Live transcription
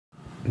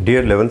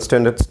Dear 11th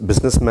standard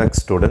business maths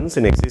students,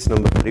 in exercise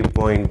number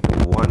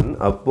 3.1,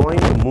 a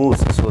point moves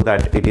so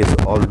that it is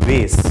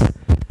always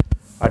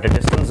at a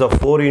distance of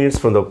 4 units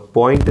from the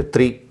point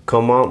 3,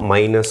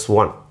 minus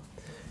 1.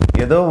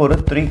 ஏதோ ஒரு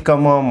 3,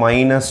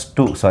 minus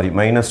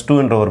 2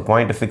 என்ற ஒரு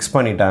point fix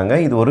பண்ணிட்டாங்க.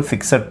 இது ஒரு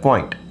fixed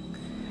point.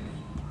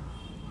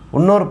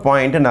 இன்னொரு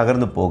point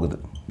நகர்ந்து போகுது.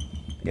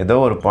 ஏதோ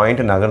ஒரு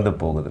பாயிண்ட் நகர்ந்து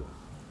போகுது.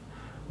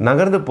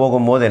 நகர்ந்து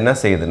போகும்போது என்ன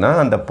செய்யுதுன்னா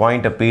அந்த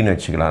பாயிண்ட்டை Pன்னு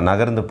வச்சுக்கலாம்.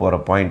 நகர்ந்து போகிற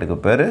பாயிண்ட்டுக்கு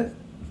பேர்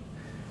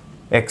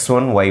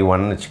x1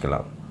 y1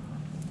 வச்சுக்கலாம்.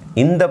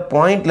 இந்த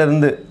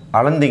பாயிண்ட்லேருந்து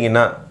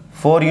அளந்தீங்கன்னா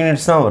 4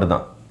 யூனிட்ஸ் தான்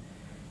வருதான்.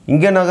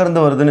 இங்கே நகர்ந்து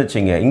வருதுன்னு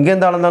வச்சுங்க,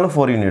 இங்கேருந்து அளந்தாலும்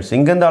 4 யூனிட்ஸ்,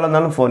 இங்கேருந்து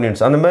அளந்தாலும் 4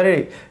 யூனிட்ஸ், அந்த மாதிரி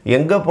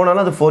எங்கே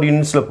போனாலும் அது 4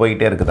 யூனிட்ஸில்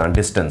போயிட்டே இருக்குதான்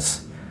டிஸ்டன்ஸ்.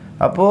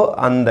 அப்போது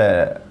அந்த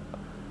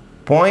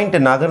பாயிண்ட்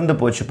நகர்ந்து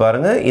போச்சு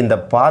பாருங்கள், இந்த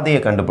பாதையை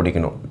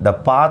கண்டுபிடிக்கணும். த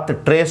பாத்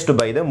traced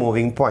by the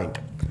moving point.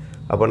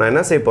 அப்போ நான்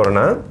என்ன செய்ய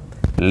போகிறேன்னா,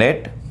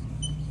 let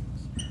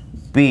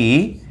p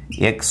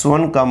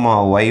x1,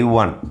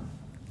 y1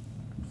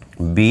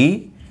 be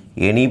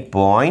any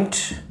point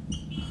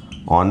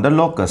on the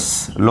locus.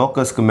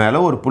 லோக்கஸ்க்கு மேலே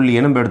ஒரு புள்ளியை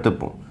நம்ம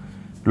எடுத்துப்போம்.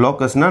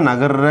 லோக்கஸ்னால்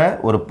நகர்ற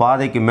ஒரு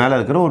பாதைக்கு மேலே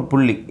இருக்கிற ஒரு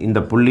புள்ளி. இந்த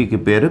புள்ளிக்கு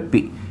பேர்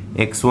p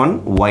x1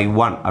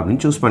 y1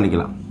 அப்படின்னு சூஸ்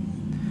பண்ணிக்கலாம்.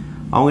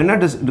 அவங்க என்ன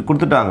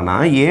கொடுத்துட்டாங்கன்னா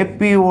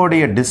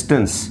ஏபியோடைய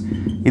டிஸ்டன்ஸ்,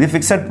 இது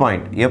ஃபிக்ஸட்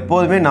பாயிண்ட்,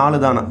 எப்போதுமே 4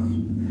 தானே.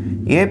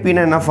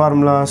 ஏபின்னா என்ன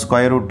formula?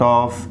 Square root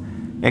of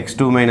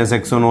x2 minus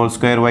x1 whole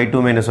square y2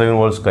 minus y1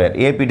 whole square.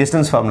 AP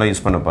distance formula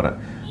use பண்ண போகிறேன்.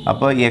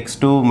 அப்போ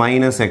x2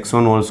 minus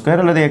x1 whole square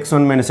அல்லது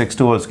x1 minus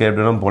x2 whole square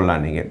அப்படின்னா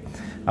போடலாம் நீங்கள்.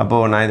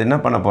 அப்போது நான் இது என்ன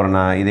பண்ண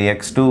போகிறேன்னா, இது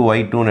x2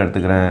 y2ன்னு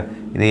எடுத்துக்கிறேன்,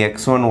 இது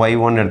x1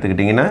 y1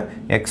 எடுத்துக்கிட்டிங்கன்னா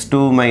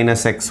x2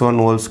 minus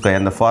x1 whole square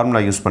அந்த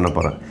ஃபார்முலா யூஸ் பண்ண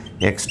போகிறேன்.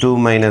 x2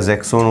 minus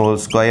x1 whole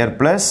square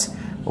plus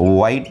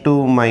y2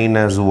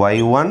 minus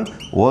y1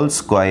 whole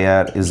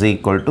square is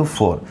equal to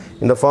 4.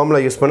 இந்த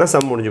ஃபார்முலா யூஸ் பண்ணால்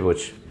சம் முடிஞ்சு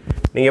போச்சு.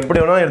 நீங்கள் எப்படி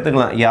வேணாலும்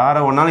எடுத்துக்கலாம். யாரை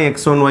வேணாலும்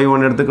x1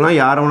 y1 எடுத்துக்கலாம்,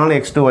 யாரை வேணாலும்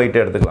x2 y2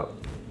 எடுத்துக்கலாம்.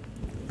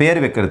 பேர்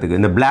வைக்கிறதுக்கு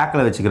இந்த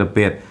பிளாக்கில் வச்சுக்கிற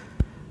பேர்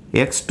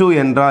x2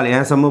 என்றால்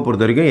என் சம்மை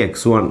பொறுத்த வரைக்கும்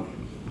x1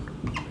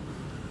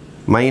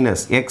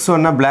 மைனஸ்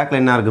x1னா பிளாக்கில்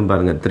என்ன இருக்குன்னு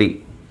பாருங்கள் 3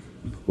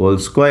 ஹோல்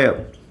ஸ்கொயர்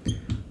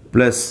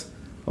ப்ளஸ்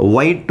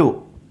y2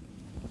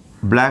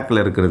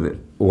 பிளாக்கில் இருக்கிறது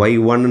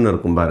y1ன்னு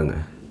இருக்கும்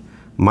பாருங்கள்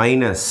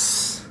மைனஸ்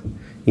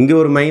இங்கே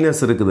ஒரு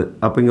மைனஸ் இருக்குது.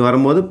 அப்போ இங்கே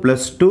வரும்போது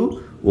 +2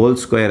 ஹோல்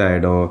ஸ்கொயர்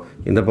ஆகிடும்.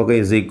 இந்த பக்கம்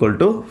இஸ் ஈக்குவல்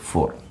டு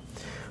 4.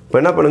 இப்போ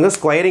என்ன பண்ணுங்கள்,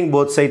 ஸ்கொயரிங்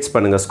போத் சைட்ஸ்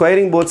பண்ணுங்கள்.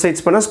 ஸ்கொயரிங் போத்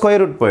சைட்ஸ் பண்ணால்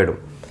ஸ்கொயர் ரூட் போயிடும்.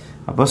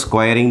 அப்போ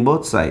ஸ்கொயரிங்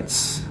போத் சைட்ஸ்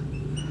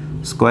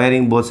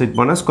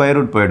பண்ணால் ஸ்கொயர்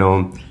ரூட்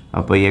போயிடும்.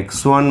 அப்போ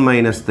x1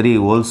 minus 3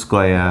 whole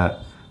square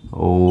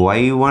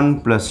y1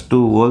 plus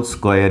 2 whole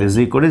square is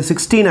equal to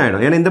 16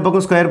 ஆகிடும். ஏன்னா இந்த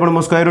பக்கம் ஸ்கொயர்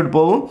பண்ணும்போது ஸ்கொயர் ரூட்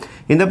போகும்,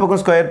 இந்த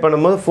பக்கம் ஸ்கொயர்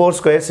பண்ணும்போது 4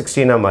 ஸ்கொயர்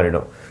 16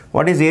 மாறிடும்.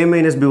 What is a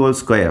minus b whole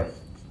square?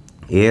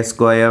 a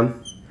square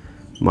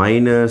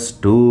minus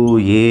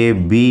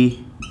 2ab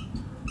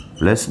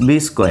plus b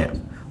square.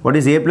 What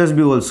is a plus b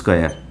whole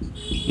square?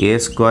 a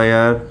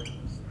square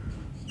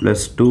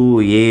plus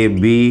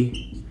 2ab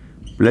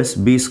plus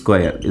b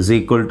square is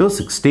equal to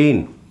 16.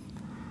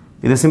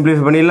 இதை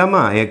simplify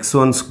பண்ணிடலாமா?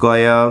 x1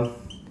 square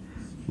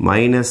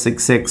minus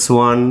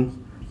 6x1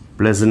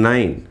 plus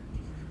 9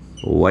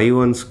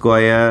 y1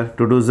 square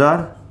 2 2s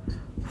are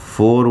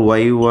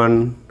 4y1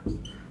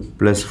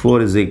 plus 4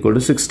 is equal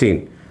to 16.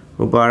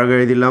 இப்போ அழகாக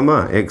எழுதிடலாமா?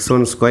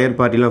 x1 square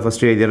பார்ட்டிலாம்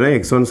first எழுதிடுறேன்.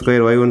 x1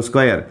 square y1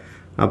 square,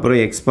 அப்புறம்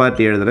X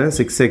party எழுதுகிறேன்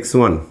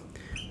 6x1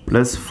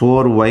 plus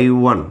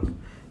 4y1.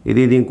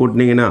 இதையும்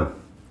கூட்டினீங்கன்னா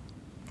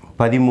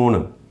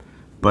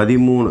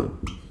 13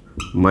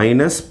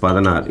 minus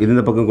 16. இது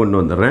இந்த பக்கம்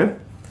கொண்டு வந்துடுறேன்.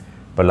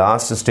 இப்போ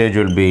last stage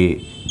will be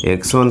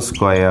x1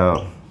 square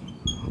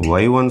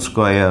y1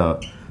 square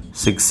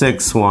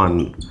 6x1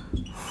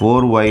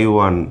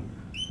 4y1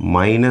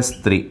 minus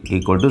 3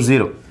 equal to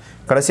 0.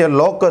 கடைசியாக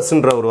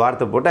லோக்கஸ்ன்ற ஒரு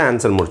வார்த்தை போட்டு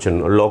ஆன்சர்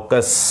முடிச்சிடணும்.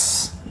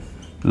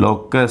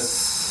 Locus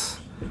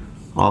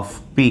of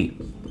p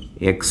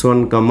x1,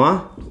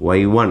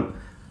 y1.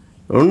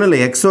 ஒன்றும் இல்லை,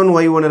 x1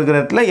 y1 இருக்கிற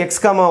இடத்துல x,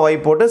 y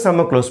போட்டு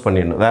சம்ம க்ளோஸ்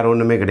பண்ணிடணும், வேறு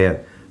ஒன்றுமே கிடையாது.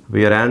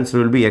 your answer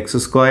will be x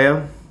square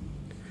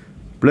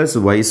plus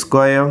y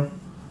square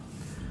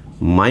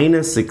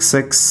minus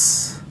 6x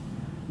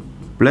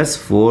plus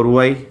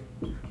 4y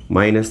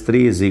minus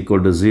 3 is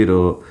equal to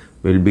 0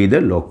 will be the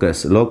locus.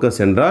 locus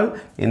என்றால்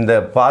இந்த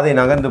பாதை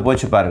நகர்ந்து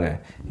போச்சு பாருங்கள்,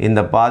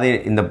 இந்த பாதை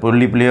இந்த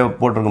புள்ளியோ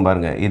போட்டிருக்கும்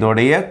பாருங்கள்,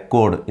 இதோடைய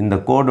கோடு, இந்த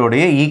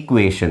கோடோடைய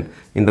ஈக்குவேஷன்,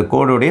 இந்த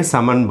கோடோடைய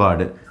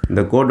சமன்பாடு,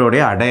 இந்த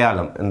கோடோடைய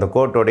அடையாளம், இந்த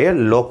கோட்டோடைய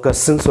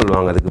லோக்கஸ்ன்னு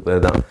சொல்லுவாங்க. அதுக்கு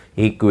பேர் தான்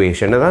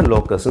ஈக்குவேஷனை தான்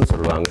லோக்கஸ்ன்னு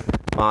சொல்லுவாங்க.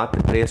 பாத்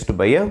traced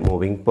by a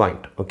moving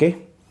point. Okay,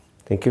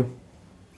 thank you.